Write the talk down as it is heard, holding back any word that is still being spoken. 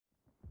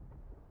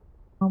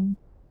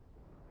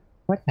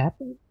What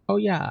happened? Oh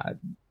yeah,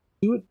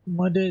 dude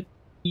murdered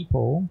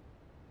people.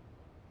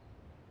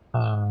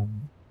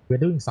 We're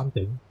doing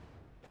something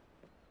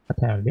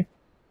apparently.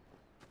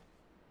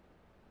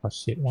 Oh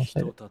shit!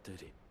 One-sided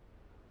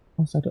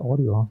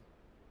audio. Huh?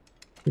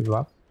 Pretty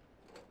rough.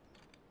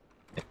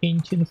 The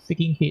ancient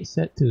freaking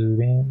headset too,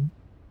 man.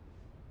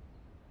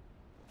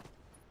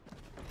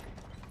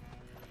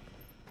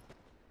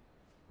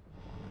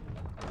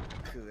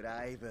 ク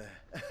ライブ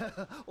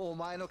お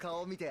前の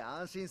顔を見て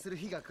安心する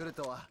日が来る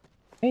とは。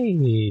Hey.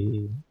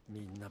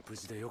 みんな無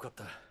事でよかっ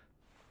た。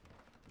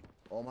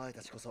お前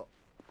たちこそ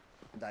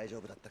大丈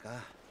夫だったか。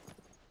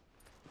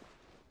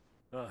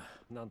ああ、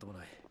なんとも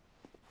ない。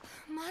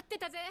待って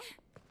たぜ。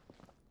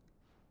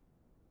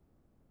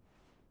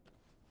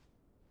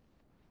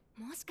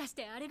もしかし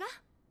てあれが？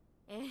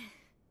え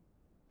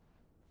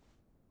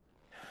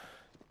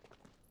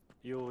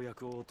え。ようや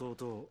く弟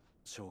を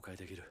紹介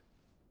できる。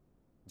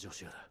ジョ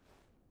シアだ。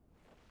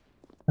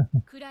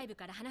クライブ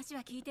から話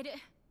は聞いてる。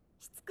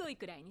しつこい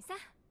くらいにさ。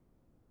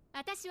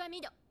私は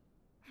ミド。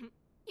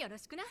よろ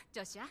しくな、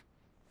ジョシュア。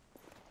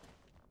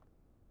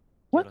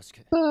What the?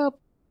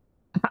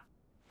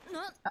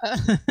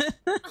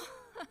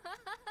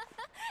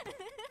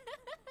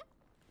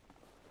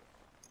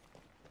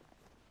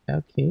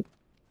 Okay,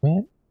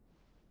 man.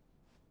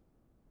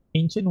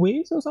 Ancient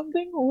ways or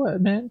something, or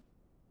what, man?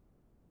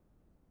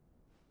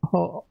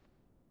 Oh.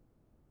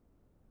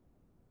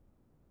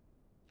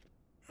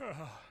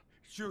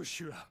 ジョ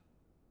シュア。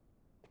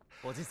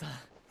おじさん。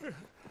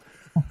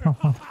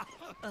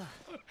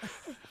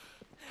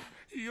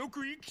よ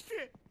く生き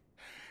て。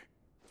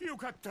よ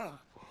かった。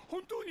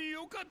本当に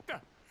よかっ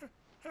た。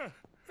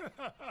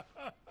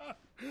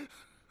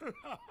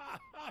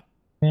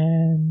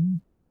Man.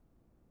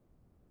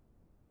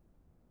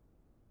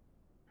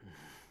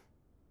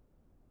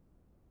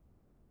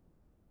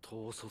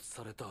 統率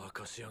されたア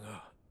カシア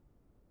が。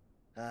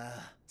あ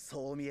あ、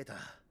そう見えた。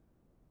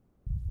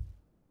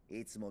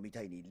いつもみ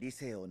たいに理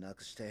性をな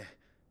くして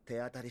手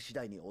当たり次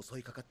第に襲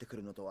いかかってく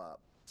るのとは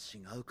違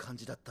う感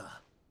じだっ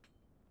た。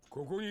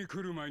ここに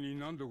来る前に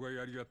何度か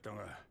やり合った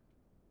が、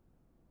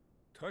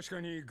確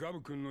かにガ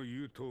ブ君の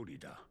言う通り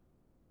だ。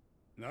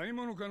何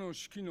者かの指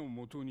揮の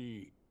もと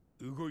に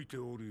動いて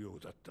おるよう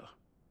だった。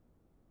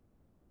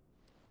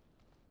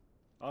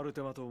アル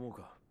テマと思う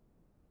か。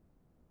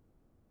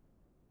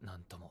な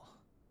んとも。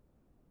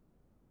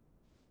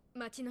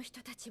町の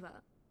人たち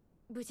は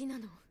無事な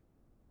の？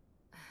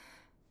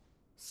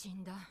死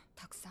んだ、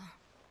たくさ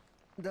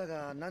ん。だ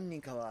が何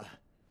人かは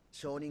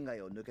商人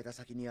街を抜けた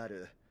先にあ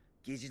る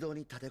議事堂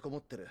に立てこも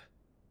ってる。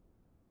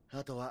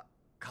あとは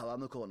川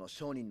向こうの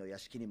商人の屋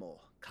敷に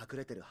も隠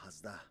れてるは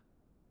ずだ。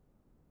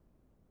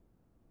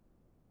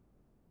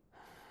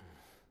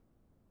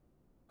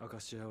アカ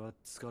シアは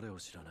疲れを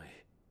知らな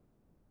い。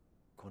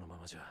このま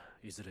まじゃ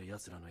いずれ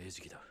奴らの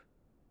餌食だ。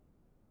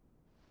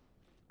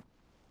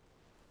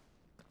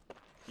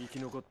生き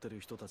残ってる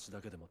人たち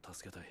だけでも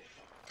助けたい。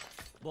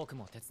僕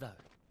も手伝う。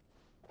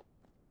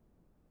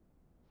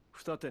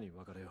二手に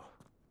分かれよ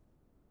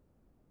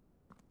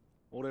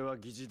う。俺は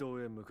議事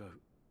堂へ向かう。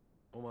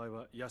お前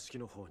は屋敷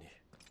の方に。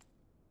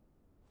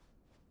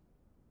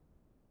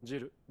ジ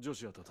ル、ジョ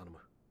シュアと頼む。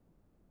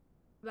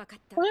分かっ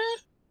た。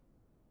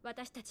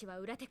私たちは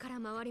裏手から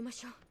回りま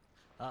しょう。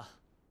あ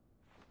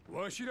あ。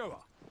わしらは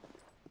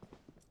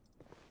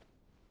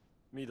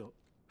ミド、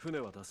船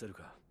は出せる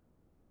か？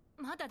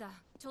まだだ。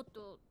ちょっ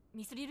と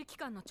ミスリル機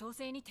関の調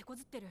整に手こ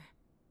ずってる。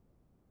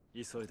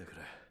急いでく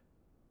れ。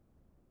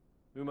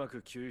うま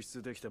く救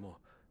出できても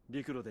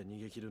陸路で逃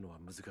げ切るのは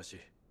難しい。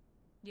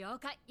了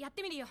解、やっ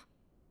てみるよ。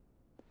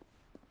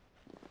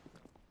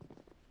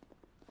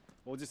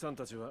おじさん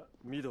たちは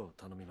ミドを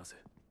頼みます。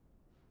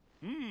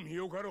うん、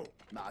よかろう。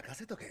任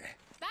せとけ。バイ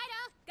ロ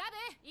ン、ガブ、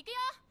行く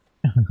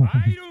よ。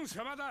アイロン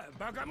様だ、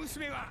バカ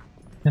娘は。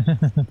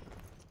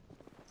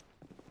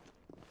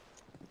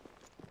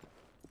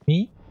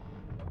Me?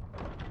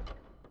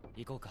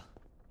 行こうか。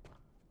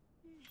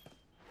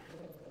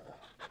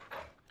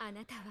あ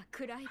なたは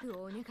クライブ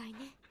をお願い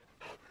ね。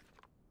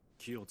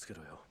気をつけ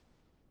ろよ。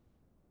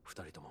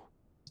二人とも。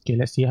Okay,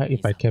 let's see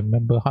if I can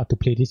remember how to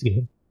play this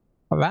game.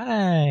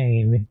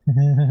 Alright!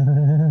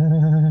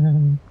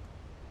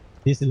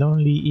 This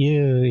lonely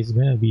year is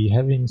gonna be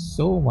having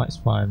so much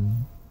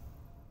fun.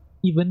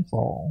 Even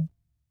fall.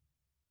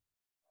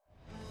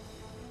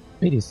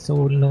 It is so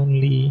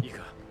lonely.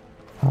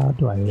 How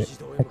do I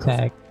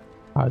attack?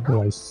 How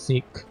do I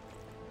seek?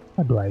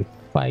 How do I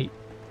fight?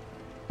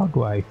 How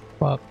do I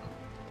fuck?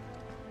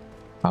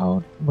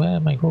 Where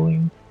am I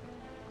going?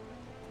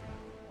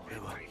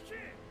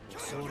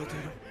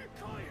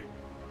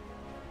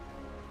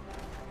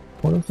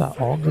 What is that?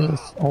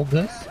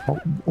 August?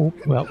 Oh,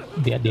 well,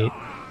 they are dead.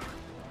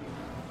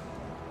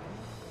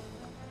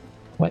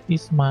 What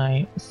is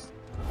my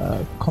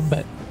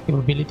combat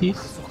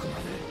capabilities?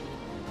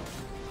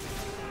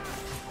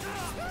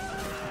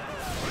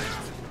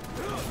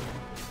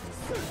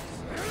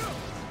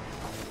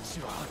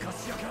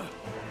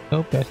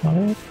 Nope, that's not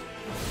it.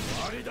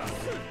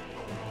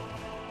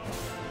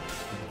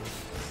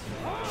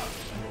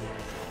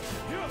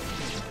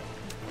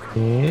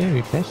 Okay,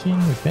 refreshing,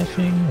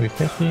 refreshing,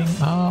 refreshing.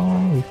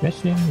 Oh,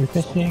 refreshing,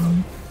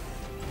 refreshing.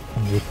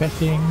 And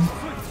refreshing.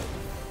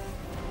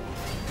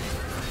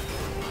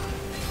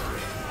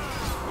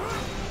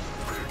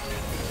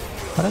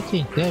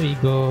 Okay, there we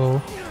go.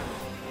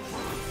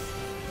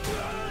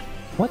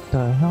 What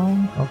the hell?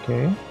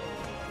 Okay.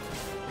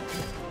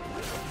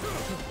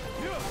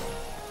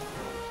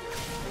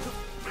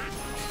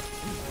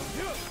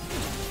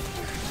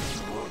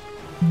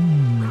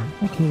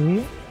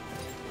 Okay.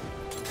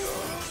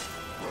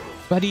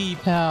 Buddy,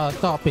 pal,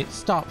 stop it.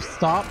 Stop,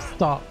 stop,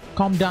 stop.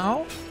 Calm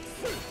down.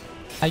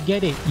 I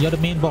get it. You're the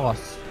main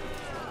boss.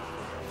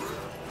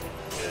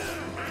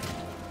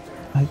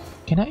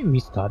 Can I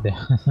restart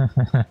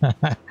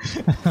that?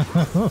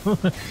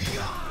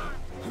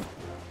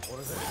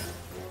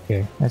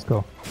 Okay, let's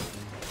go.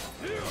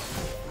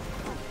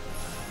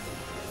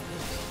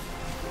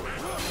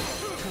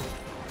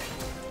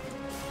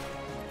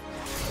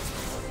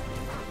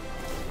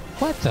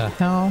 What the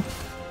hell?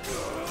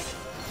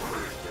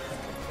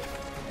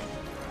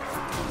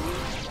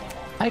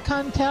 I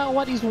can't tell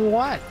what is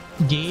what,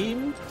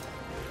 game.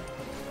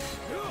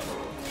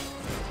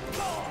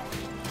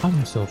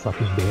 I'm so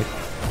fucking dead.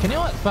 Can you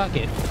know what? Fuck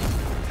it.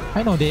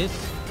 I know this.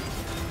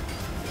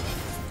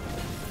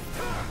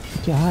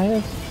 Okay, I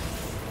have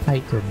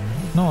Titan.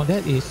 No,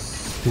 that is...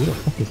 Who the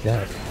fuck is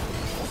that?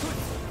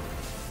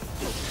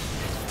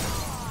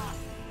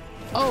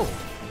 Oh!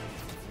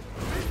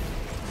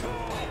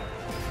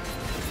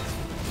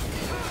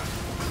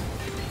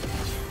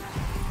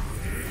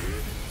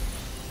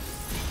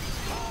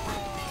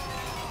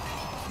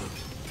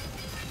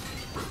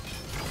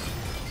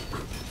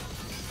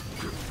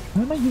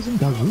 Why am I using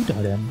Garuda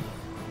then?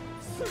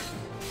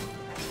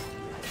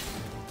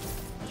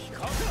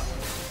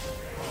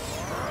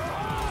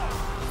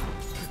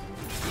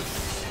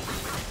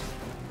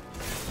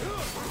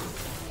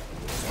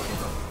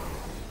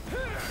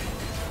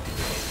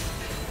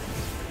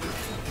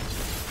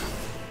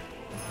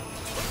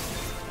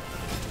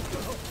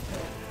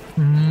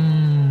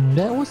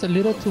 That was a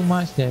little too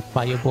much, that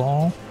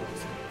fireball.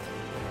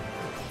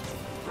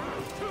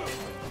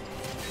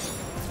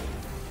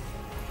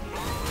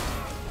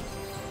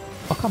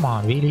 Oh, come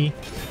on, really?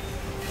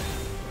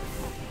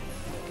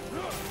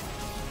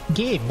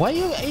 Game, why are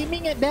you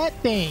aiming at that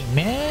thing,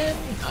 man?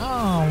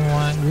 Oh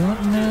my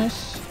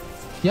goodness.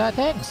 Yeah,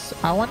 thanks.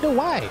 I wonder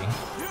why.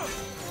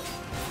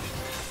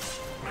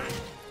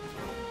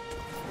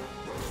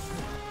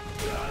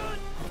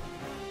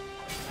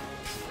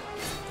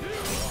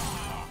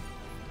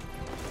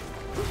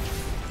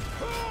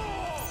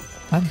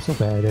 I'm so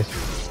bad at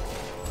this.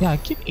 Yeah, I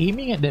keep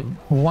aiming at that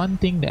one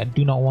thing that I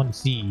do not want to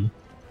see,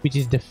 which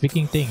is the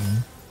freaking thing.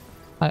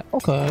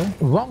 Okay,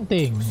 wrong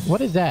thing. What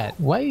is that?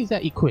 Why is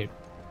that equipped?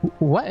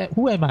 Who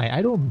am I?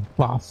 I don't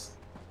buff.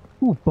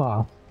 Who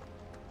buff?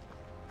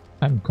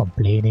 I'm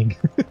complaining.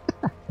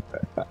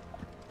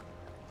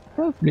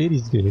 I've played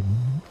this game.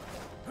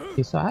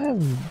 Okay, so I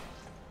have...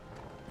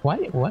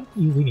 What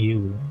using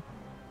you?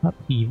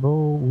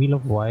 Upheaval, Wheel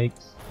of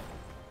Whites,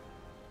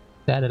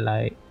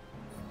 Satellite.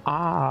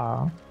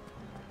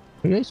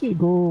 Maybe I should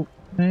go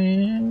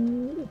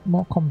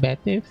more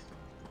combative.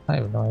 I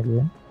have no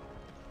idea.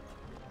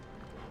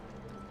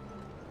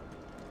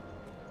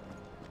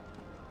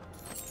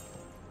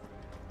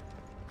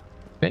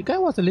 That guy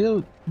was a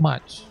little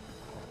much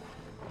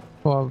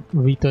for a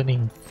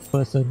returning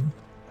person.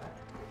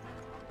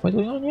 What's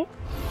going on here?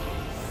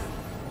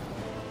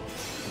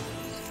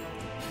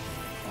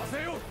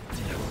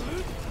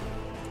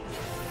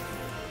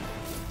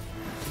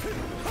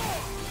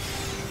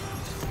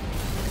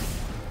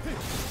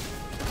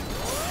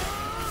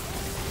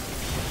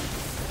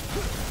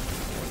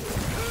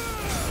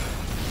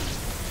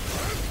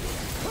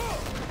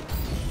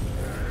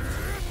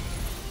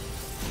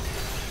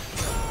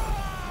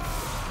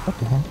 What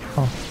the hell?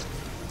 Oh.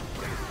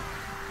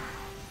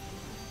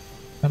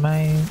 Am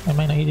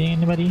I not hitting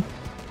anybody?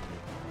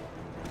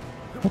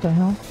 What the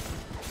hell?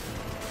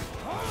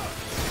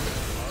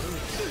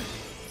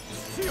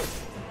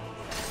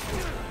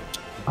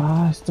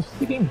 It's the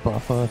freaking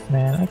buffers,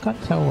 man. I can't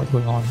tell what's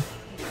going on.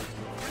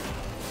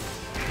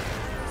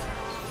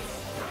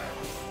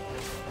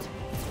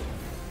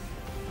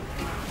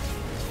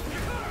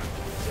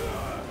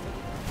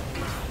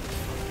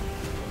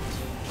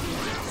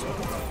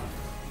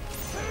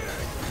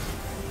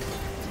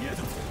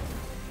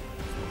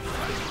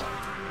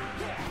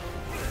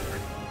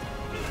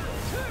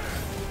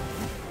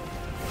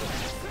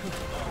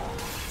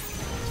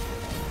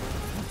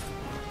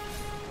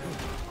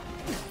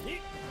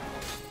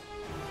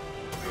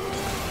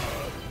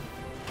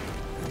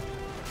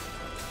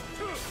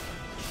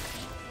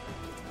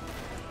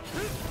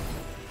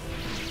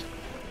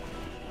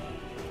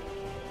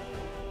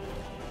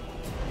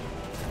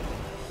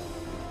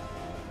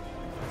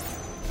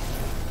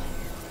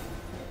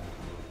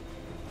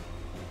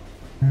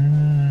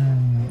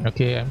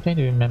 Okay, I'm trying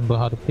to remember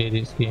how to play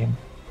this game.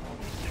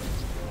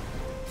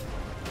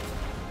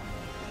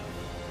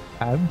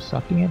 I'm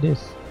sucking at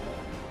this.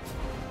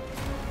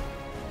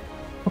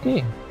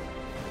 Okay.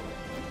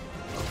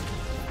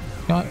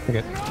 No,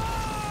 forget.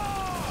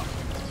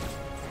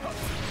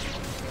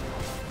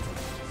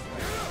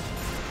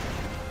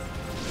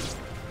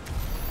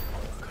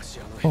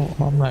 Oh,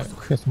 I'm like,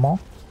 there's more.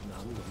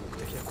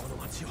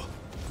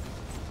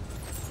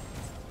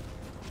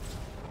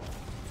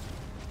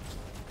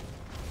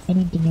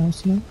 Anything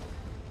else here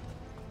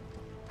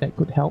that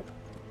could help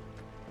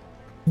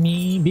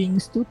me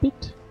being stupid?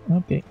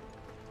 Okay.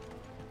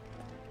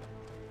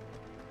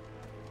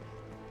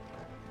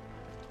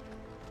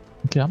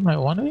 Okay, I'm like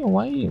wondering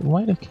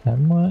why the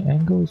camera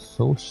angle is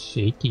so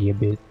shaky a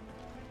bit.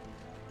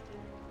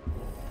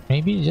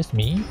 Maybe it's just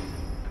me,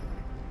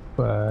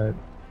 but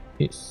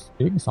it's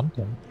doing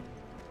something.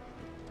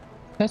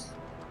 Yes.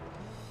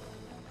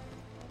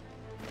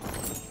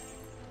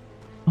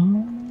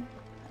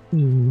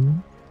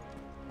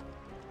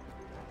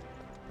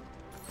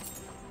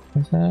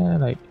 Is there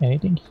like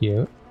anything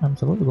here? I'm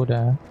supposed to go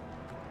there.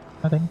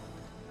 Nothing.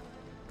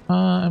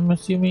 I'm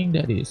assuming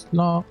that it's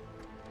locked.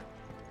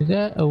 Is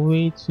there a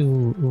way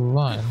to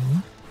run?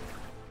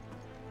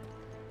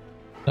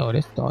 No,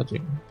 that's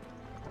dodging.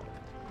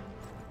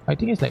 I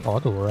think it's like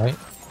auto, right?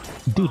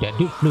 Dude, that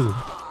dude flew.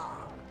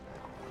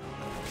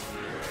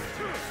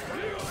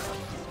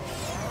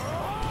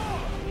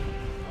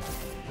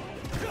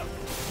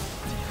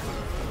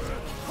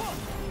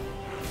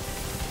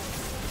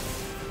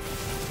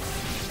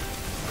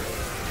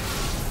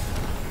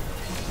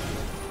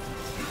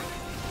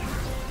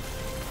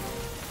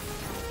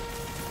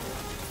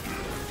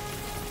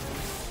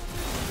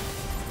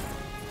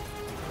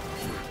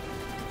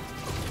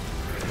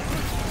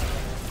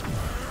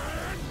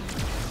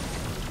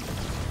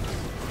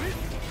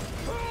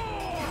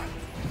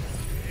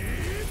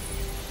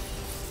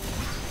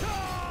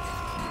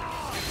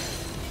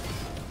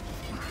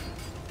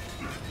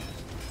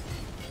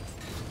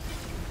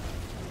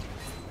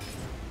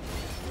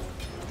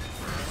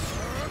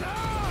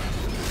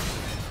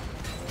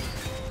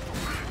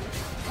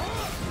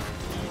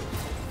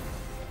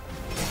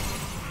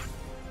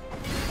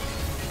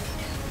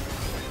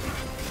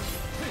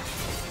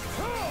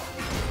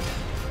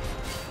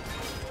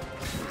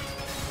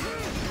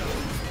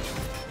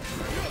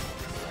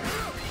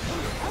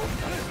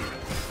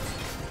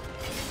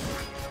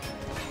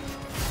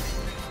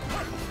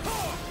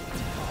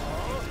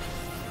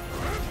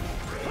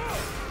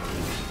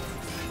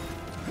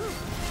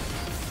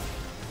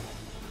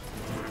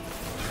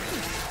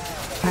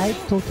 I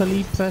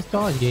totally pressed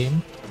dodge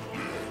game.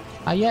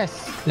 Ah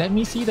yes, let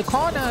me see the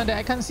corner that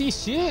I can see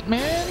shit,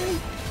 man.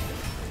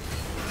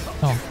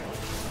 Oh.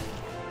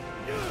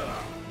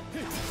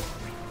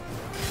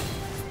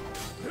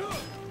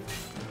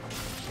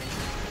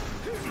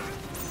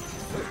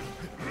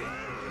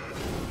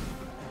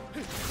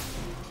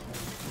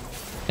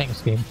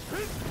 Thanks, game.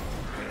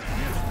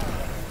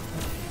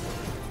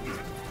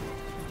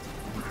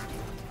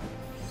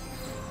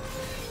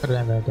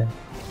 Then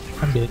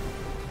I'm dead.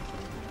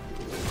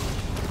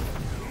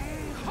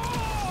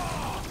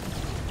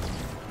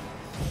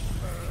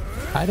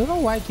 I don't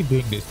know why I keep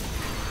doing this.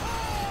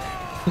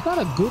 It's not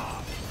a good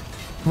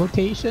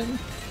rotation,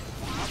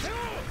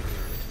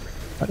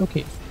 but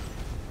okay.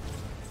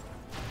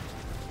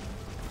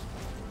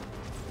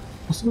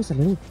 Also, it's a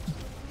little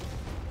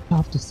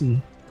tough to see.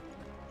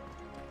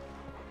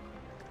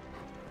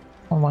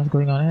 Oh, what's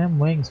going on? I'm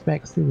wearing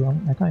specs too.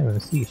 I can't even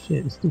see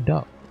shit. It's too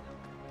dark.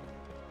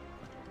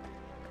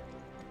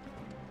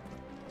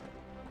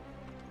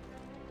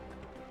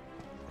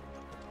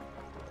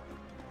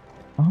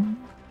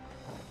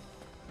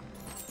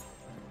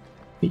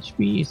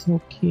 HP is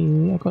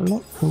okay. I got a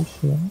lot of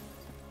potion.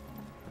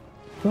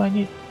 So I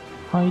need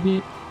hide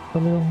it a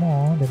little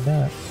more than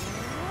that.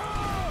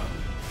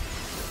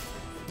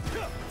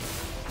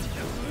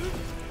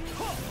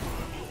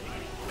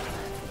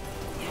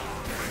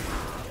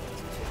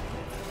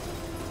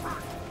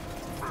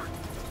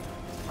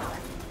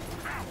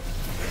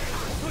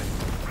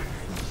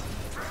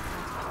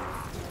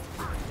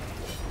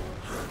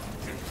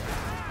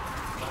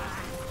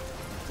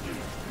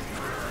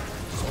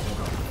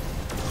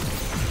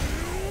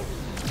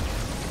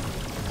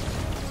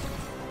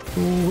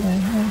 Ooh,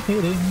 and I'm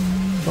hitting.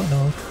 God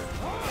knows.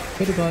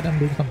 Pray to God I'm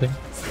doing something.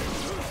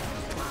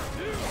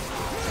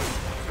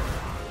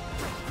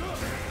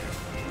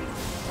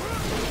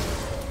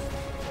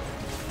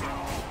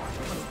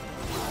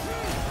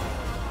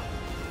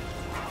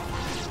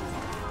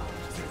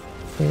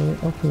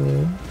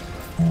 Okay.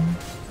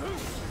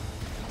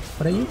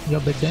 What are you?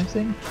 You're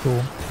breakdancing?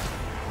 Cool.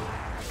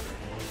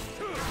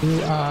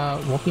 You are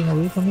walking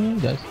away from me?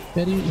 That's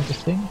very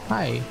interesting.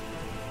 Hi.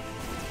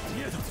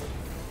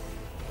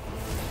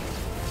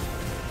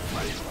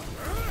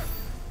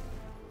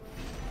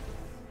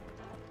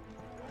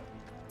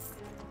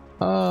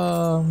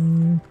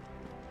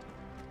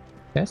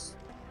 Yes.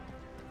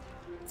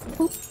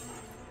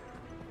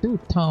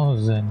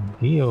 2000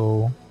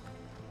 heal.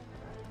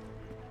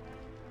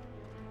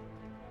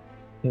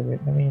 Okay, wait,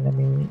 let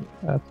me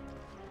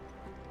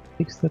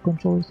fix the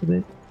controls a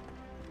bit.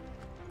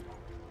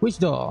 Which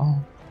door?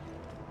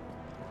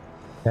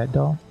 That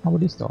door? How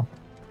about this door?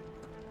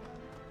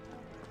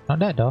 Not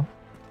that though.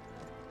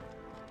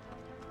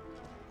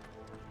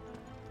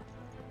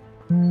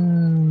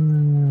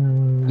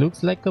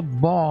 Looks like a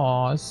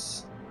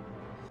boss.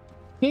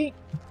 Okay.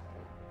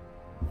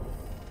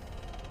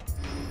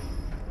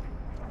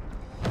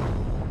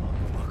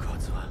 爆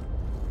発は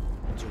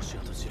ジョシ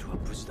アとジルは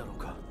無事だろう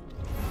か。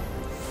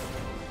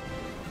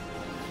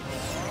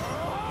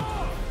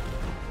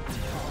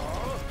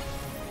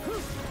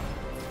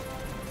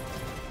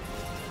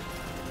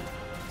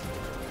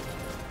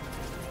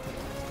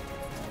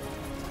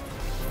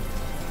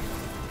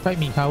Fight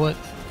me, coward.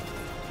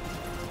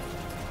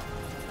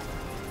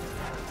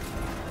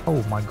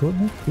 Oh my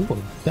goodness, you were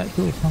that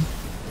good, huh?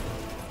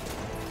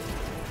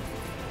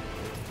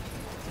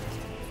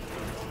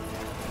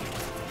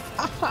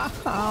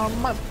 Ah,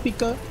 mud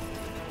picker.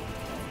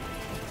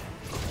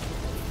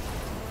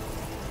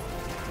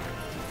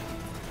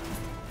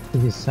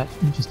 This is such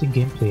interesting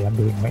gameplay I'm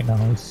doing right now.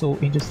 It's so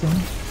interesting.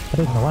 I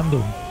don't know what I'm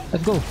doing.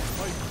 Let's go.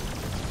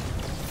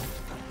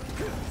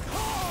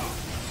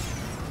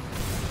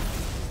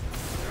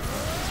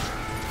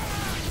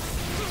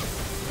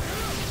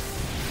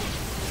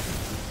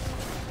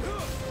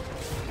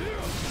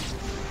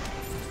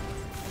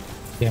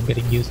 Okay, I'm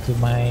getting used to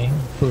my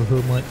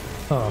hermit.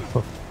 Oh,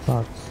 for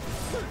fuck's.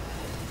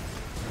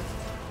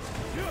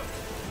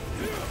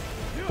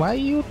 Why are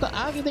you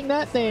targeting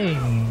that thing?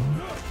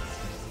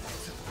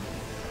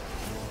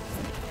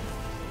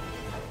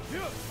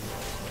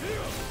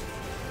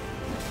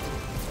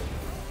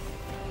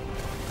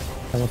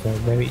 That was a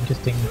very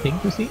interesting thing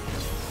to see.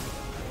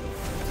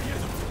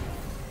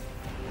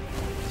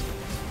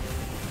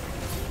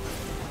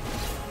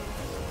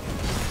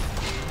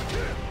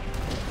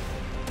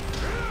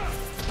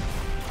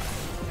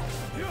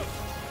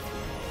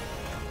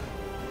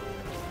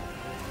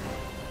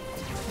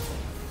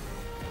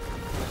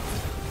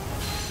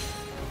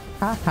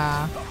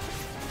 Haha.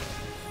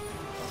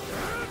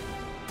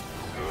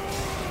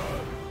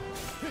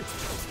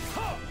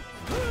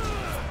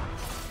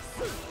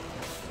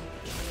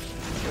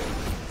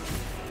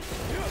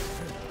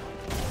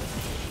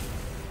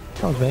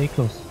 That was very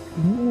close.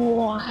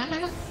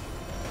 What?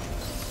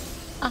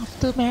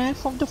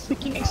 Aftermath of the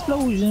freaking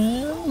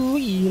explosion?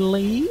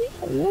 Really?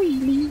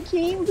 Really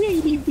game?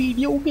 Really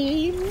video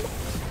game?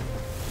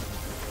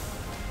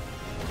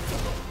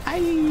 I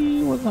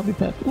was not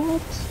prepared.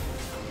 What?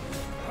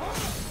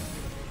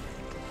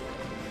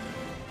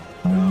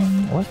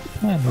 What's the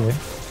plan here?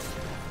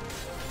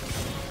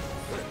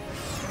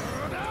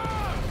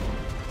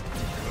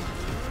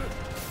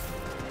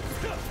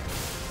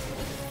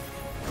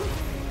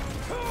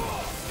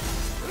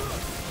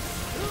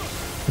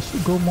 I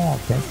should go more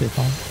offensive,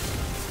 huh?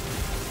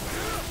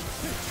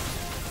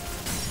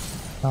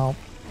 No.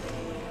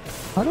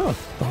 I don't know,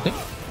 something.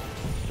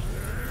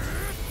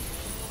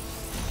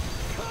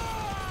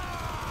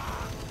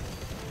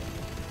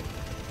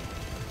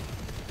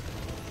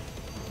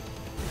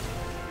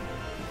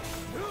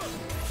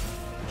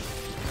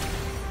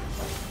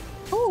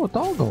 Oh,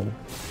 Doggo!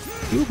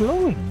 You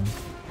glowing!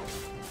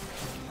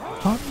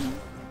 Huh?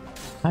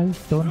 I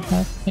don't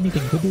have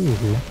anything to do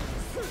with you.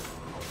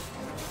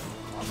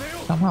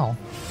 Somehow.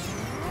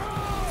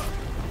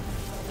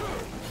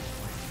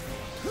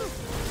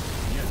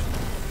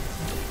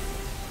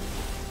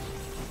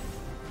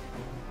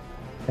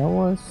 There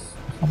was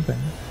something.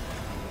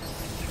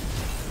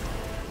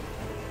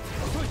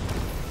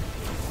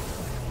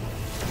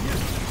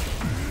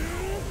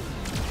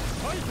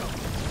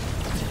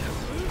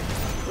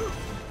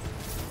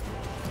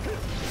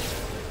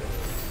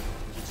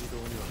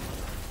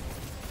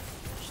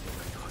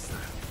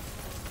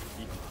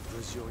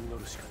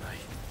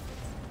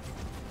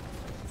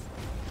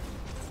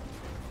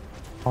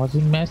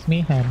 Causing mass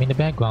mayhem in the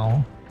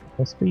background,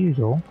 as per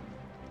usual.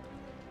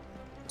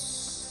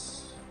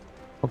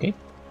 Okay.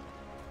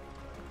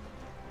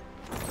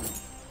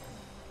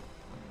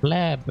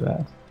 Blab.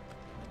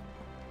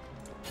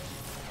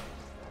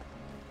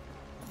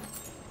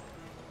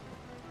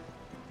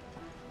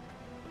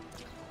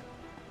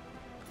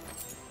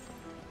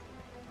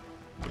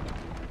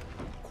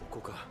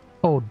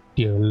 Oh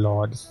dear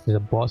lord, this is a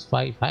boss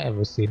fight if I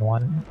ever seen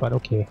one, but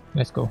okay,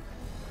 let's go.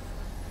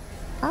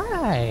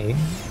 Hi!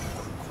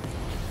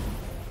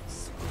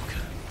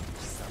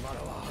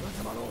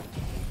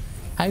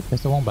 I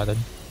pressed the wrong button.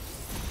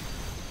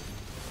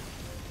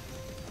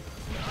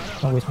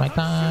 Don't waste my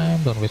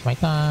time, don't waste my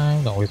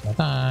time, don't waste my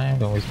time,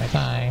 don't waste my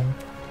time.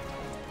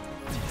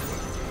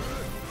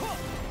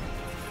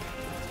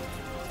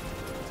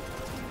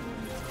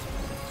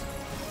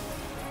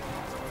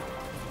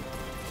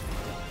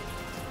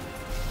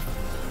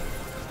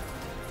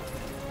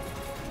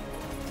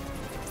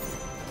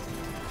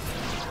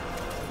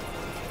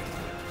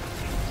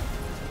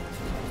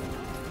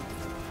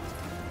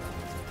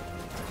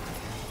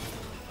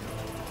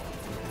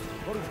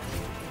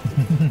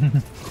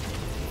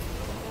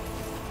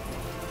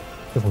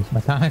 Don't waste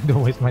my time,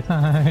 don't waste my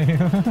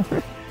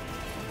time.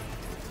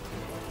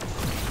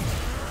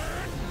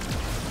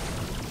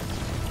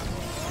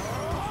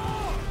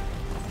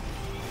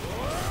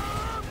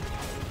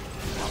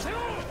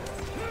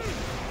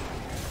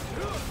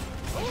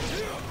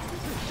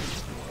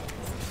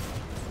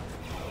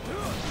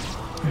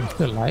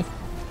 Still alive.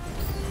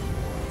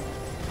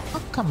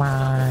 Oh, come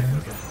on.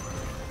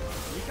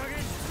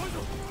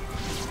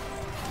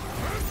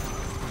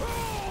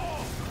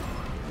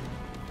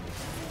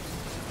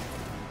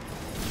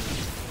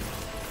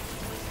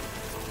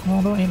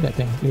 No, don't aim that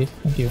thing, please.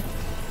 Thank you.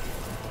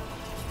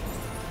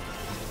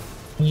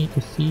 I need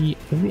to see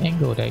every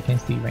angle that I can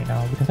see right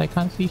now because I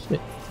can't see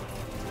shit.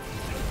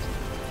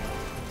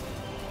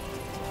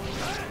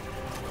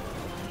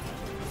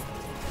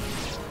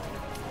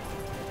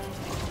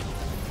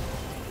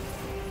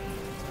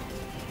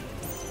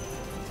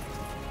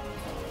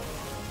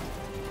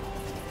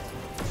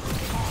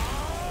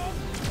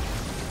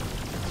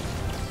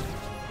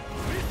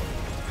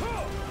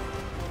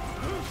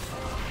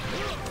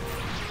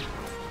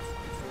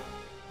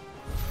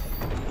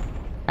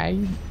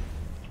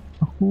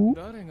 Who?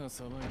 誰が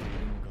騒いでいる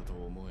のかと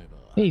思えば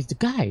Hey, it's the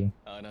guy.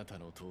 あなた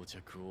の到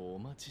着をお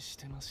待ちし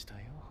てました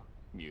よ、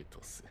ミュート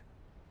ス。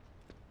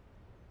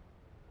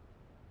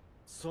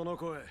その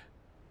声、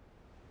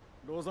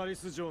ロザリ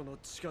ス城の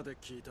地下で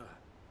聞いた。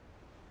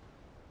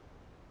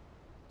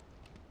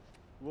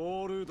ウ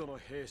ォールードの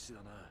兵士だ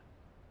な。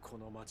こ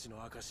の町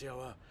のアカシア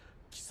は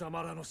貴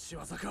様らの仕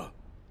業か。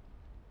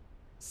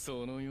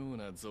そのよう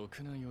な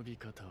俗な呼び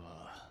方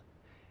は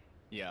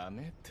や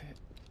めて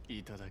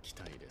いただき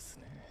たいです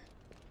ね。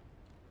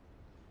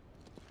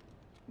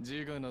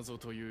自我謎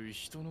という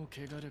人の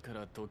汚れか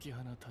ら解き放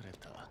たれ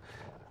た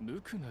無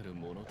垢なる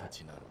者た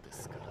ちなので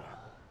すか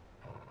ら。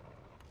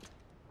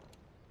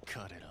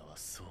彼らは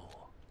そ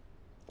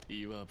う、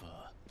いわ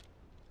ば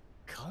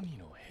神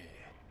の兵。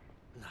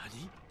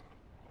何？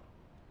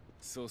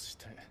そし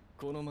て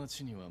この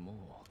町にはもう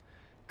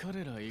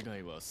彼ら以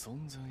外は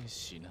存在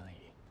しない。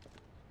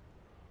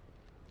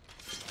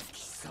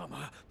貴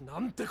様、な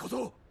んてこ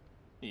と。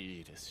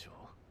いいでしょう。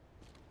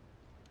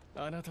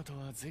あなたと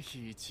はぜ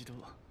ひ一度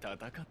戦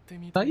って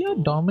みたい。 Are you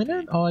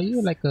dominant or are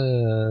you like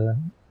a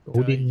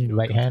Odin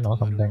right hand or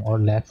something or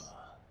left?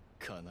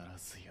 必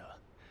ずや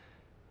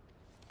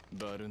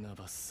バルナ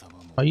バス様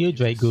も。 Are you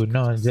Dragoon?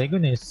 No,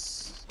 Dragoon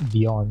is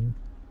beyond,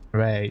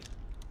 right?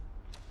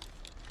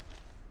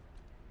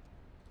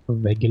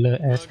 Regular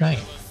ass knight.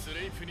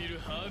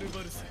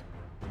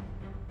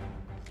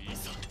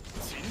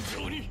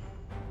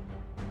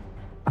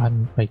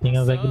 I'm fighting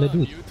a regular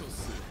dude.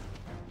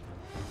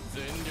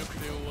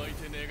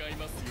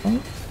 Oh,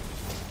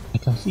 I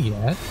can see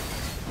that.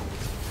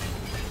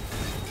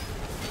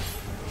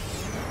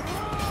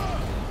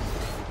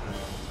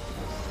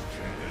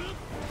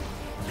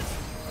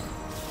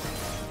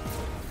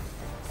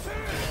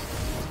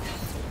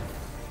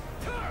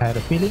 I had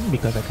a feeling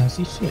because I can't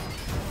see shit.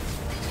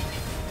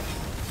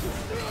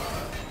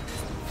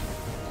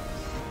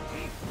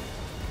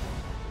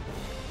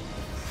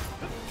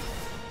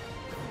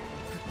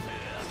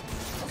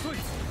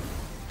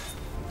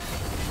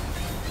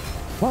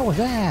 What was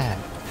that,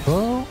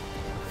 bro?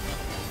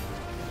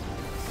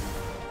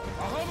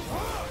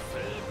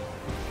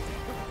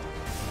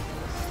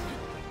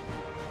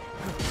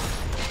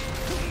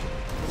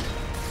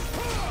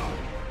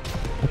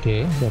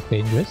 Okay, that's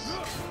dangerous.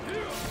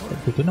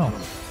 That's good to know.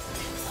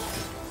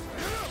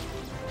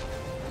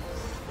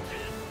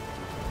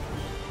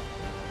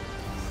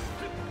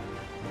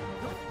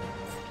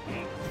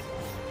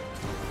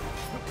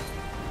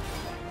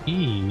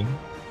 E.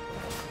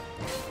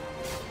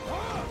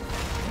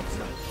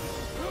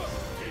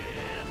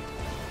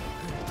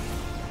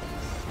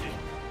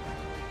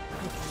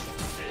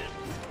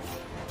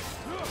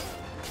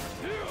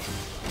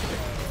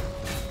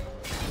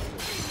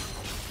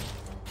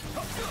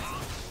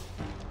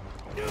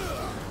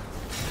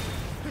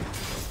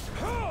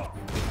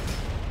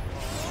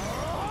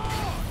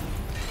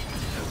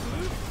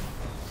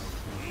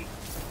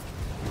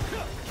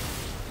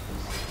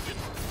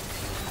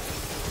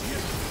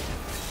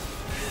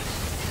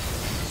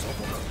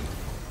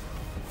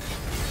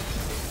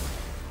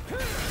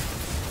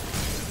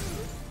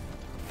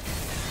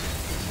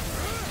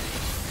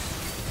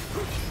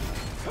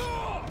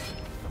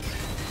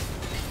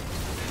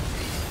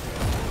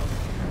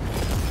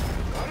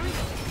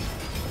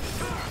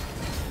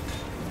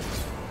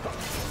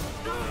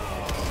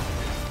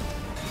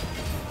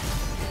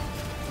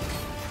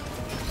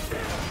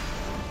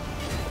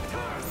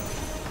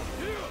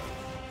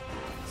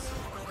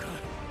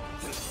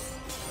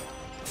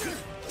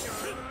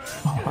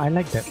 Oh, I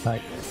like that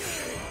like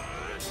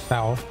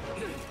style.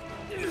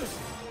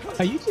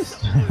 Are you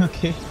just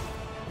okay?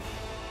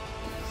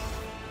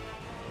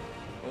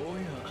 お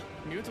や、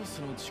ミュトス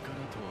の力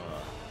と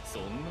はそ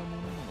んなもの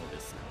なので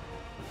すか。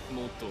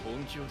もっと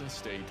本気を出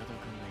していただ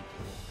か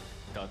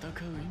ないと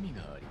戦う意味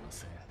がありま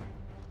せん。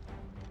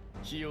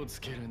火を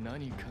つける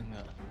何か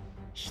が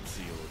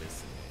必要で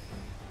すね。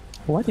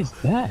What is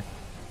that?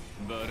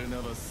 バルナ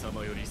バス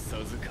様より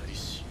授かり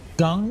し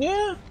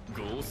Gungnir?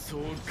 豪壮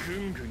グ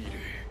ングニル。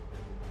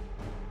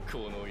こ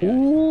の矢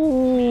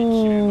Ooh.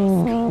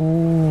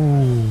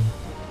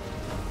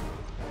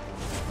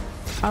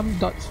 I'm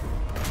dodge.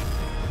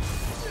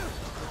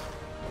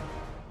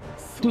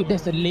 Dude,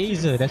 that's a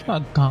laser. That's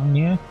not a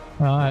Gungnir.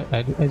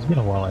 It's been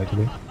a while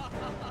actually.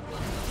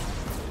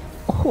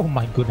 Oh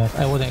my goodness,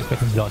 I wasn't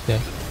expecting blood there.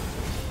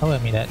 I will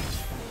admit that.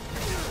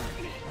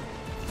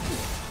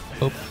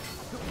 Oop.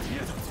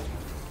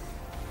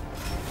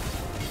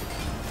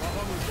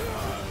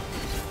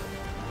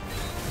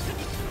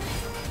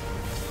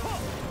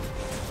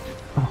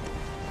 Oh.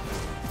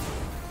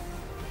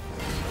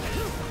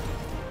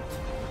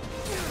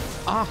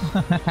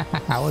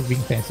 Ah, I was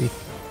being fancy.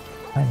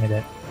 I admit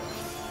that.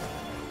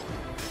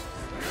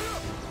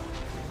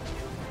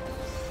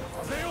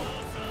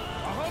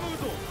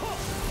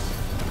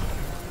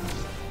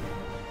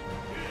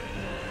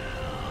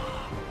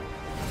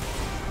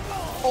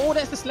 Oh,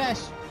 that's the slash.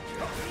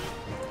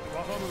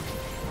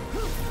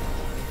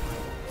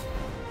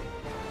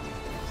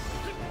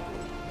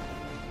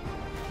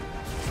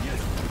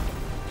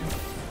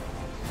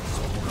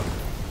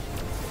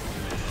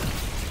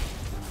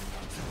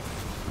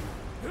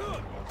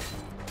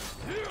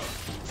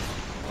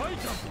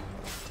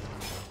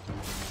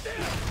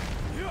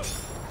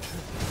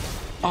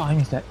 Oh, I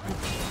missed that.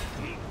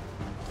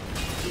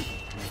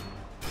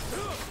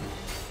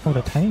 Oh,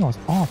 the timing was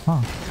off,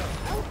 huh?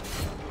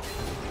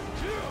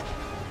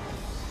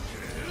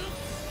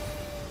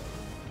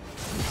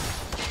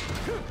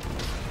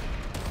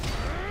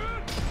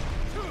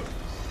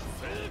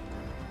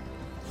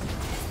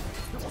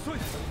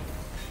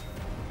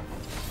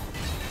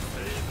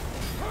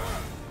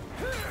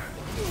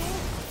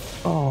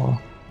 Oh.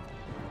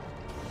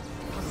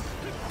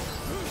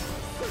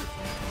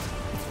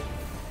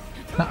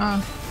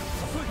 Nuh-uh.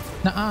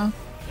 Nuh-uh.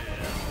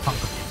 Punk.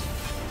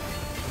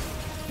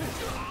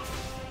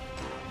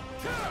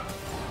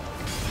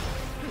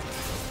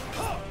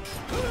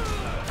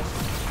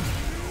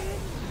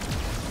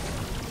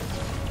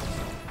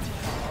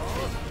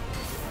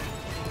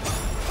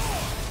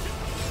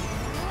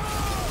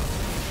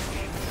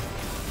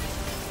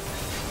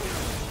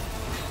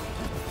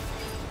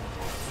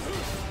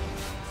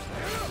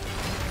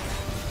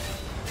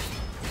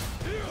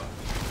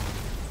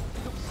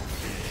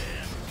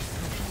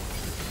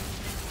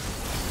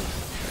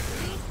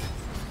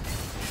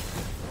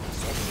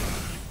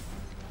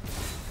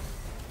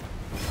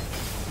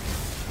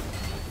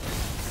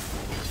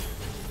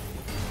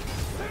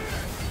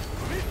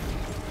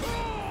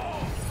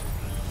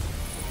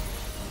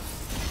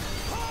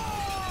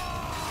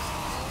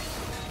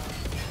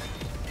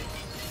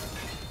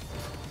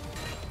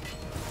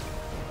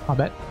 I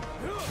bet.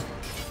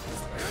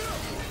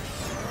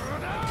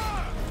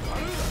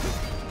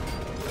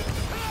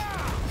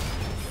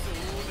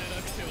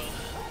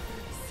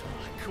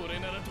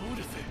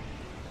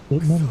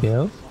 Sleipnir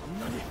build?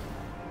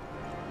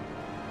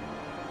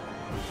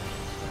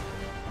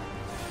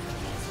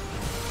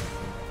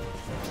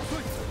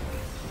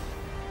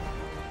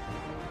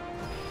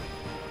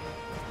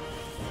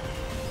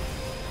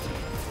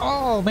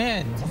 Oh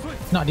man!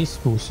 Not this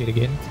bullshit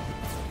again.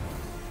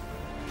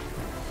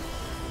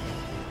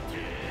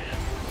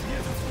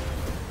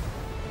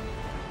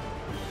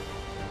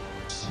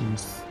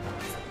 Jeez.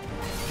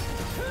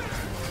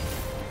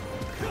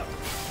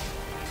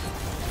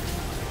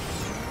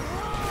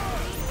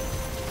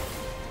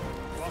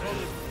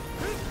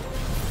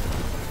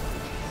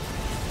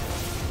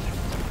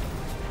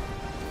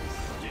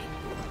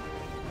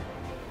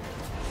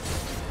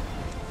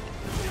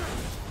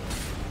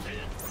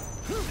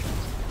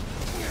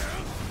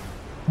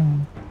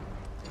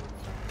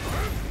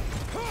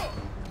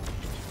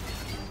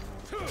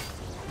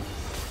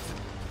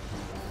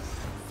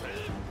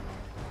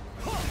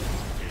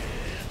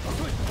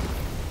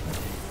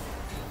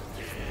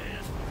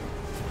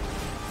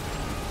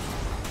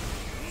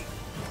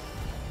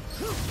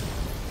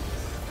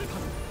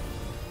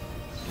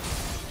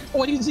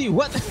 What do you see?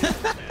 What?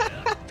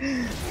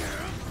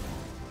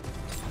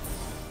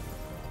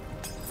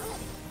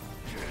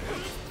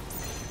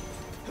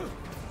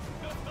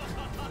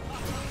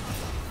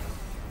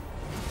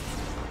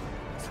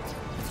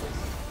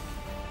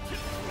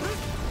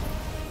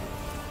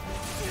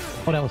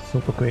 Oh, that was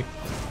super quick.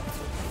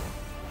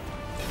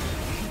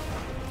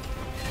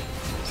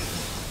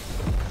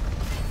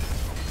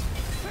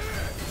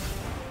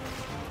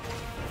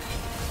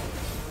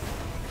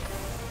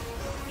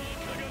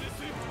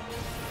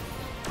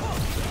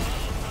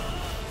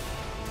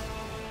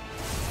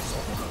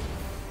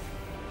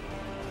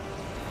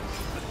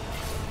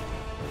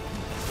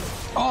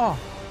 Oh!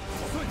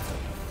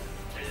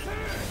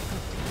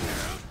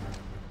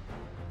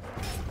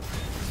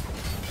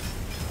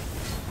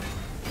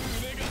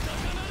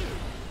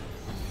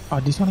 Oh,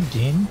 this one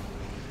again?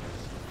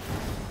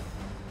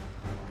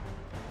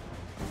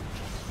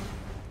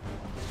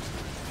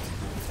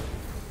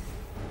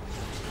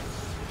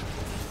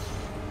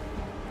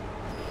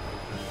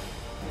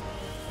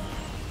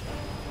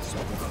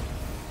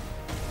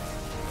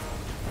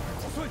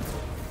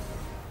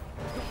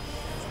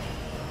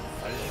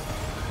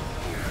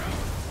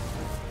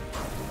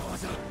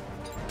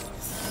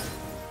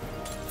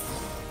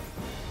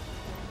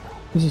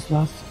 This is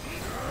last.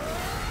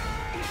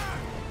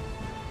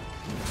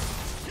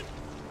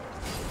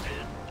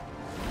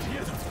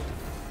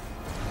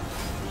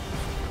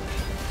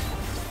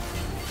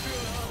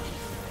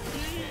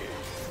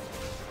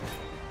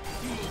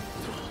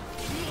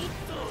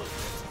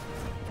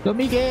 Don't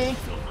be gay.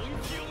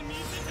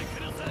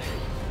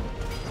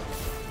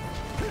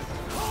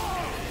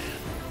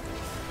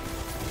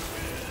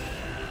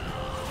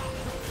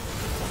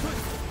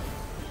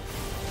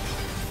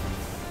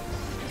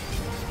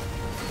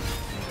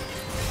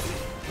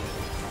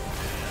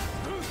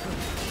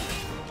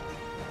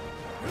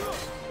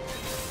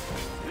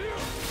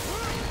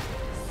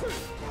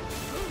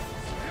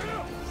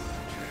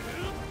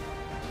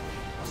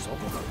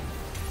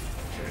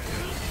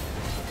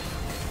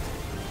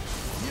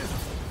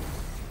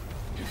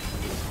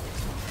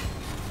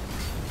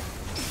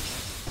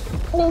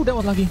 Oh, that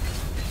was lucky.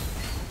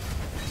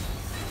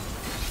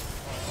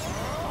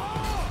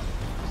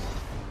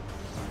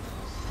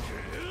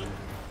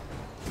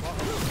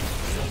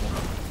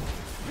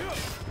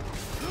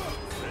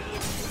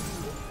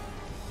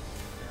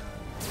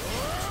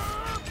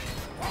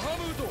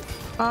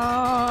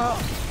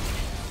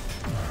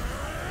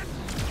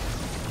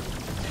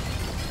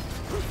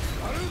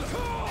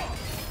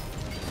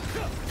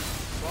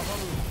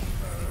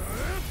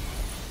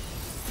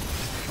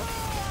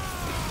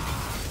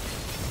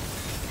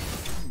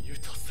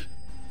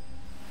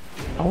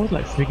 I was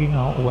like figuring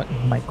out what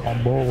my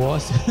combo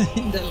was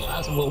in the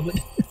last moment.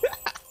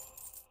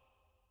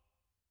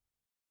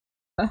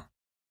 Huh?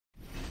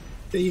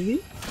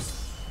 Baby?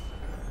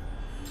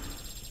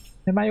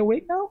 Am I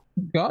awake now?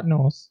 God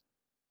knows.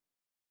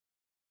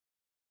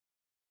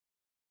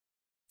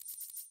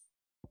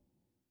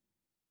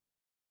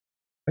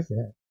 What's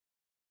that?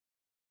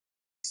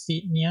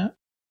 Sleipnir?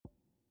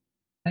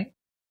 Right?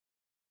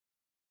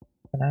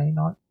 Can I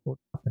not go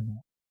up and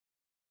down?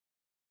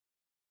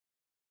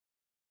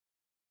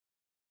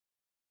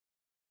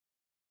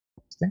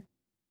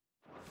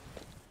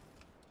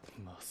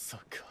 まさ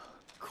か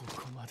こ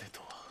こまで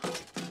とは。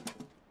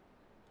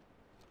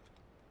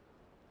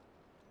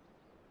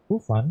 Too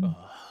fun. あ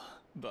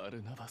あ、バ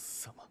ルナバ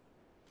ス様。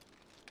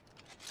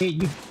 Hey,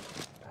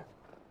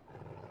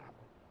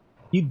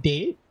 you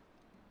dead?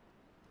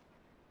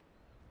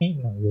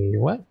 Ain't no way.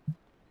 What?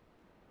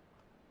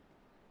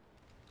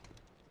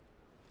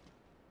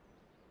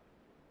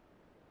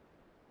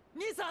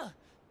 兄さん。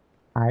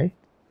 I?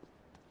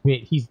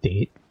 Wait, he's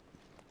dead?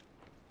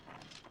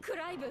 ク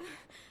ライブ、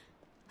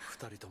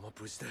二人とも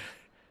無事で。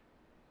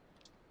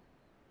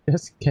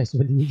 Just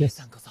casually 兄 just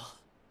さんこそ。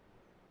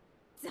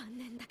残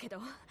念だけど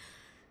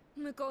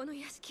向こうの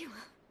屋敷は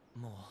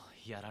も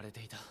うやられ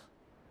ていた。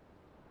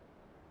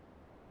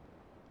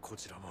こ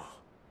ちらも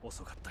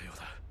遅かったよう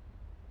だ。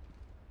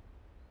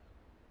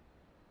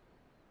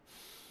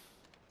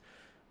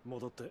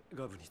戻って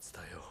ガブに伝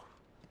えよ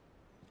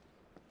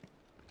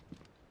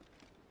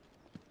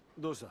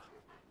う。どうし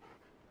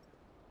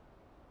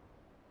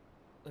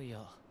た？い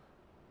や、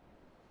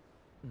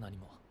何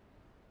も。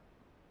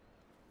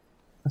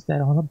 What's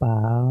that all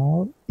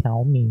about?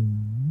 Tell me.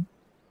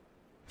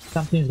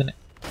 Something's gonna.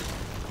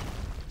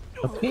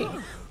 Okay.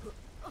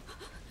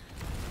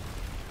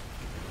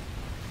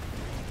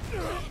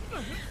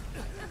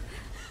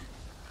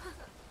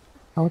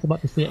 I was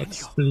about to say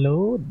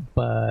explode,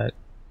 but.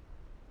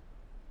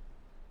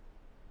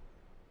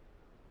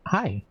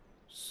 Hi.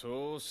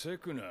 そうせ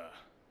くな、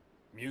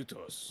ミュー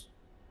トス。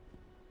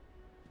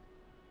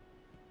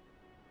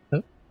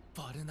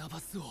バルナバ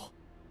スを。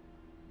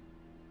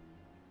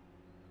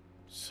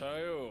さ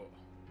よ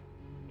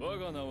う。我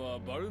が名は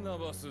バルナ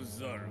バス・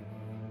ザルム。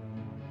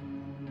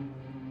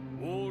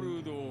ウォー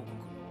ルド王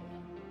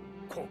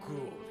国の国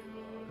王で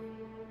あ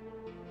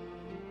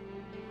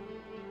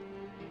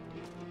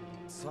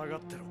る。下が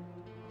ってろ。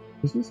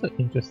 This is an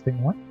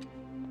interesting one.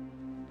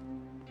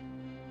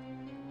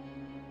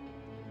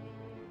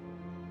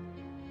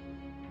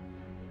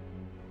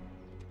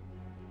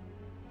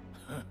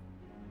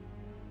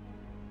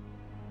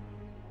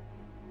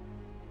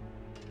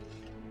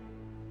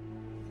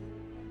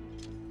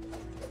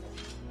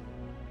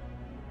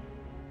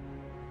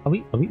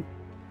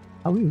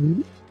 Are we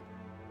really?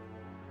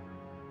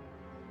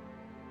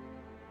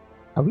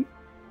 Are we?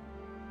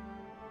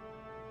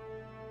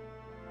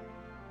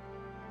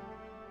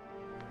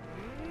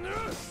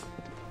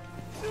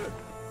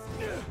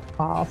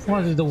 Oh, of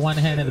course it's the one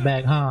hand in the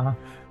back, huh?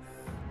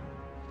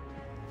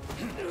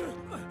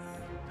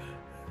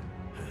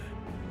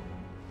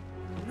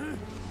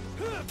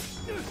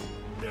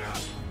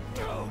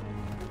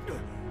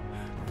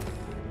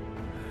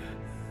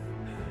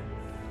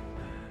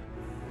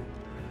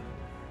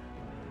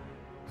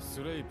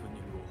 Sleipnir を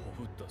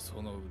ほふった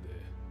その腕、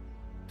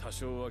多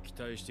少は期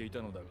待してい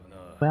たのだがな。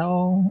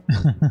 Well.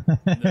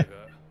 だが、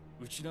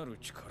内なる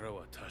力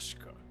は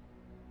確か。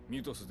ミ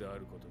ュトスであ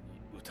ることに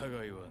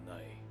疑いは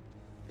ない。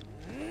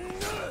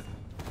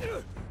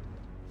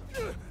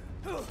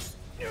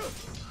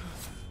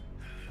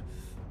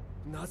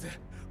なぜ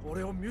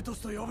俺をミュト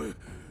スと呼ぶ？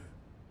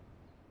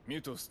ミ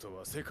ュトスと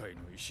は世界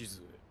の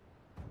礎。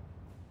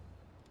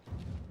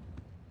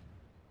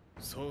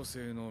創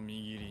世の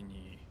右利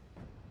に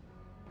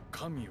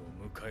神を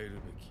迎える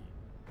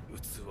べ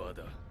き器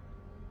だ。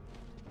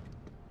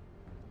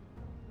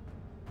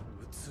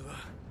器。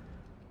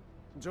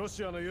ジョ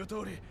シュアの言う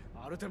通り、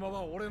アルテマ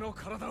は俺の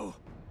体を。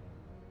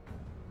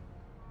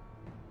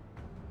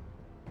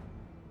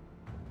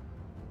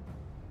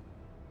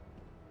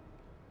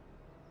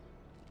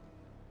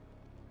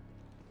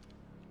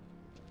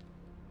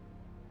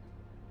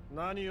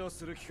何を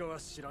する気かは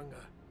知らんが、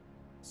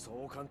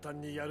そう簡単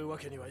にやるわ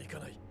けにはいか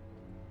ない。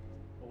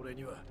俺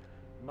には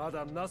ま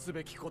だなす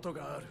べきこと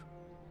がある。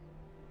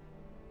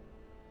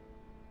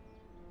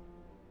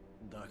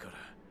だから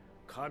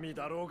神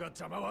だろうが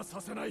邪魔は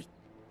させない。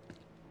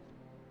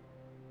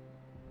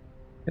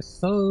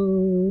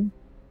So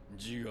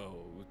自我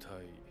を歌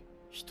い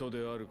人で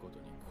あること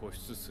に固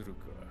執する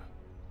か。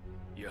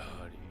や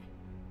はり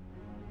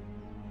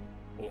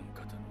御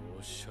方のお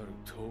っしゃる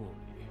通り、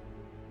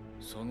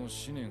その思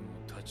念を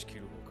断ち切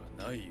る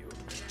ほかないようだ。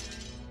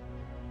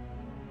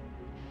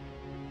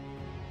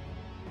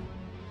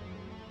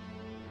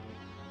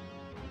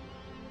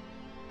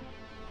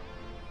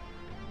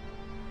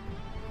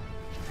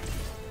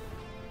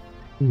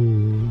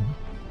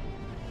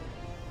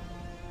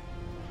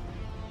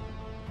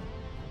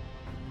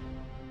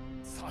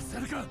させ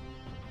るか。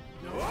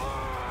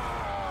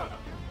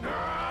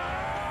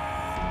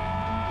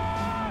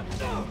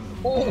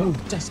Oh,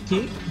 just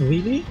kick?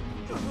 Really?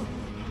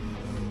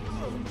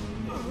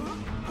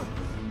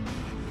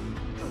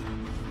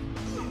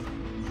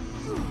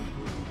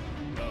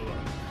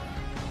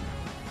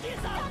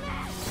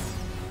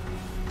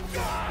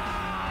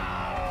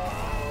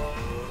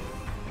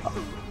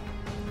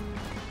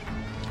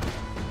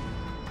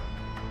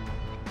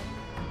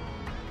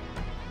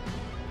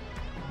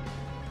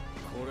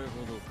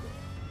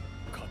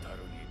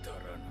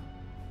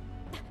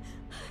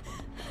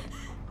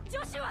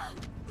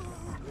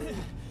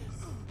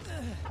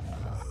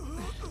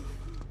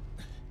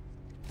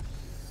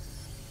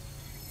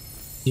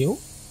 You?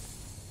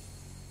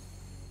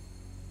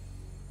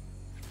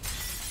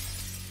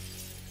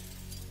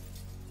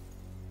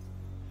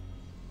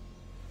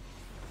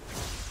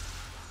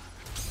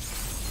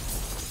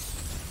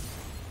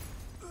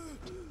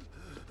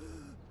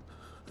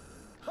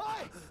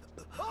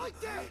おいっ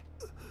て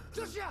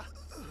女子や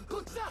こ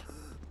っちだ。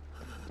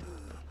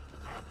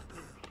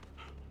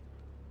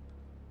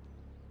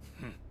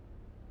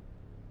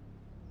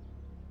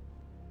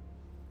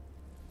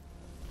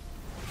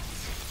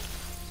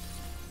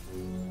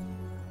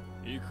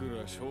いく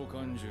ら召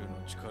喚獣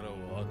の力を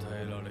与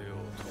えられよう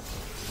と、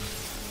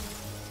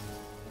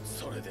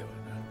それではな。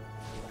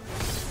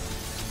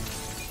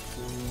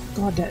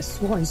 God, that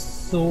sword is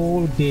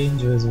so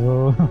dangerous,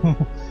 bro.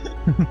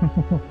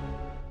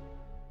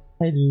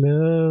 I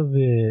love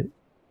it.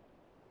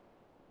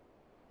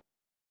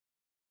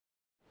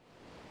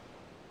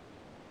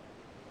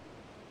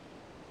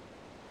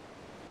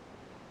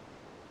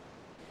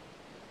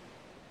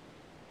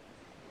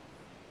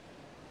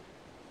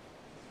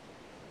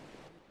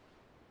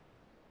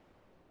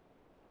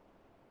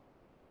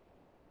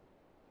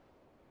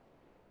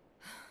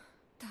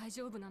 大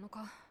丈夫なの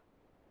か。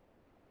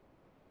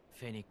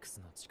フェニックス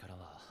の力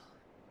は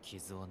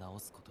傷を治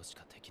すことし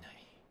かできな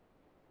い。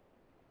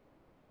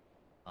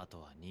あ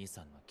とは兄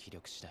さんの気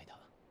力次第だ。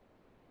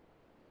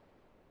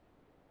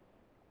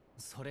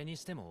それに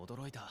しても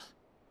驚いた。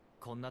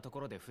こんなと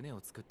ころで船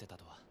を作ってた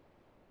とは。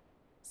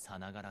さ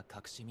ながら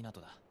隠し港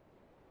だ。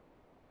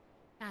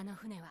あの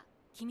船は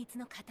機密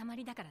の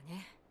塊だから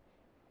ね。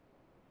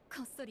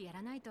こっそりや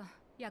らないと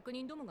役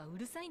人どもがう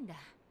るさいんだ。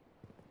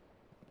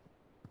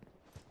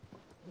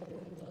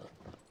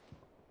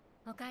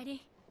おかえ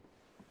り。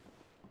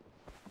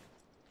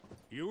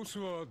様子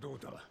はどう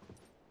だ。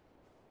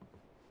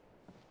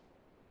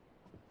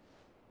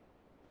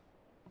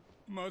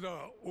ま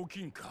だ起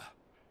きんか。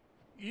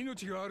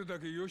命があるだ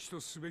け良しと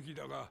すべき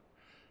だが、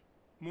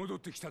戻っ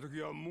てきた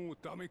時はもう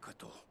ダメか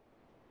と。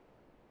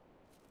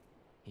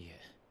いえ、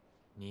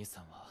兄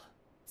さんは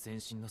全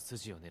身の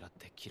筋を狙っ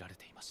て切られ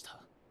ていました。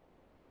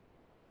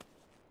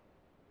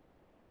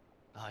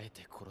あえ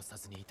て殺さ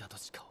ずにいたと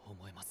しか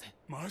思えません。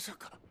まさ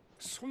か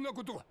そんな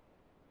ことは。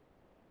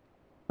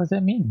 What does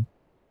that mean?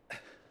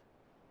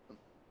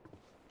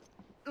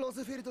 ロ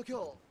ズフェルト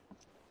卿、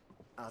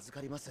預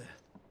かります。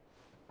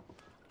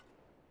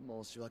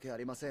申し訳あ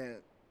りませ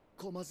ん。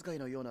小遣い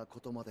のようなこ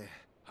とまで。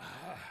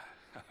あ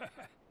あ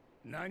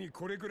何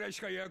これくらい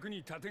しか役に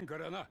立てんか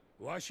らな。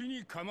わし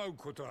に構う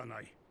ことはな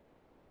い。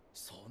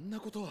そんな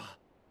ことは。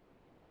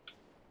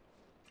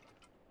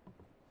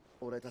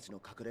俺たち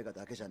の隠れ家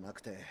だけじゃな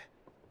くて、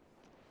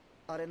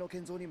あれの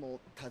建造に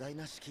も多大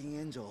な資金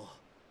援助を。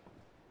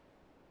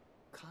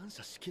感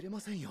謝しきれま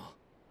せんよ。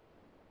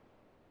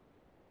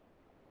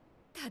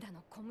ただ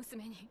の小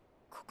娘に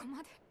ここ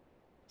まで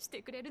し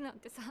てくれるなん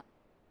てさ。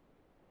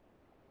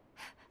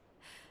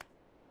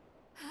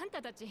あん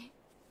たたち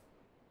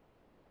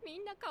み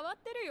んな変わっ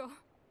てるよ。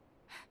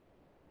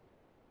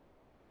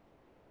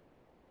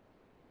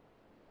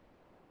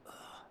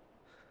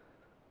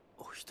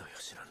お人よ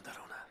しなんだ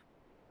ろうな。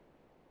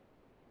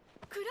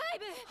クライ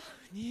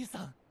ブ、兄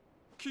さん、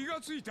気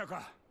がついた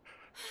か。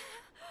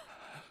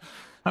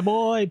My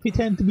boy,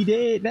 pretend to be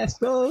dead. Let's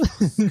go.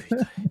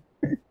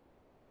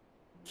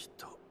 きっ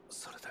と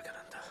それだけな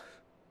んだ。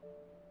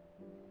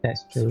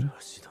 That's それ true.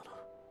 はシドの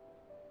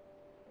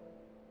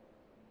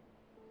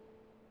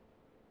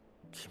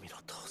君の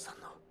父さん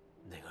の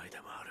願い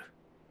でもある。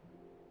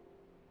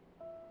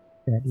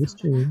 That is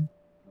true.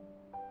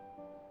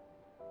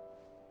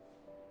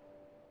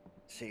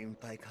 心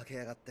配かけ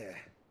やがって。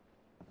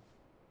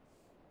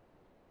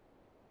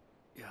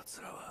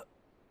奴らは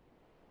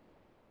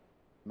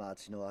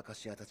町のアカ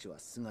シアたちは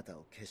姿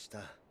を消し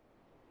た。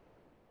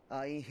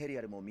アインヘリ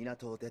アルも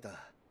港を出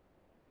た。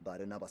バ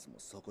ルナバスも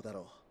そこだ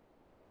ろ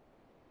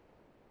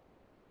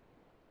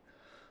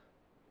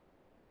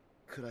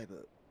う。クライ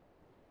ブ、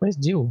 Where's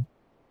Jill?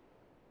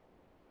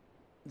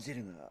 ジ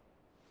ルが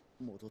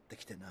戻って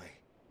きてない。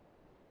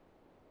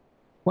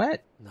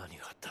 What? 何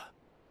があった？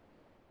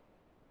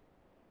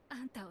あ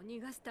んたを逃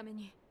がすため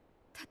に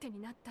盾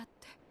になったっ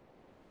て。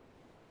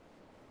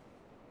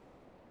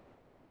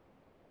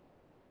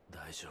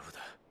大丈夫だ。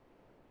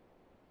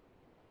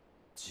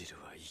ジル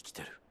は生き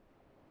てる。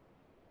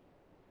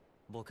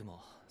僕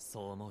も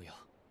そう思うよ。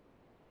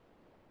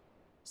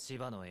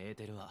芝のエー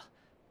テルは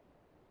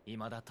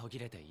未だ途切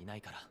れていな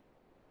いから。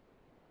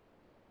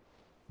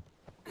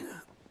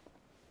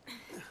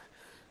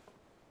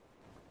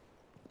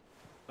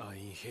ア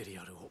インヘリ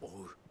アルを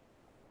追う。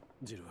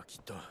ジルはき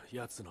っと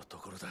奴のと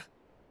ころだ。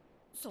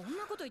そん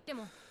なこと言って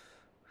も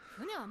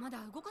船はまだ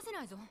動かせ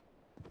ないぞ。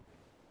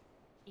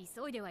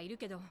急いではいる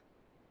けど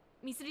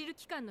ミスリル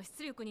機関の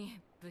出力に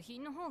部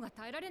品の方が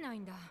耐えられない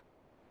んだ。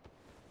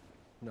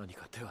何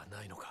か手は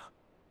ないのか？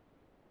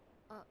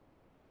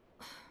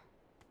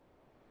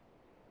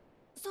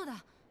そう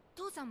だ、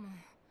父さんも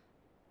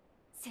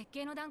設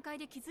計の段階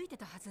で気づいて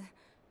たはず。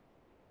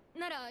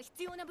なら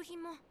必要な部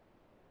品も。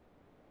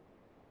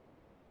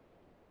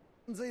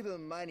ずいぶ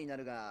ん前にな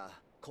るが、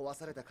壊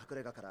された隠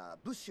れ家から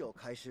物資を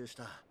回収し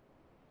た。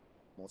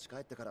持ち帰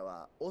ってから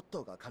はオッ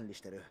トーが管理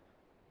してる。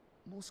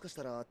もしかし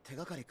たら手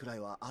がかりくらい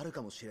はある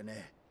かもしれね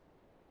え。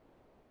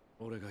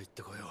俺が行っ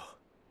てこよ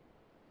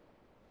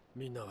う。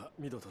みんなは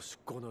ミドと出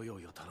航の用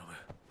意を頼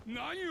む。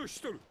何を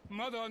しとる？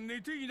まだ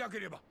寝ていなけ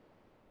れば。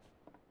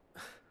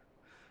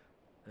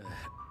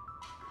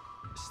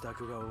支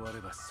度が終わ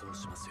ればそう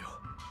しますよ。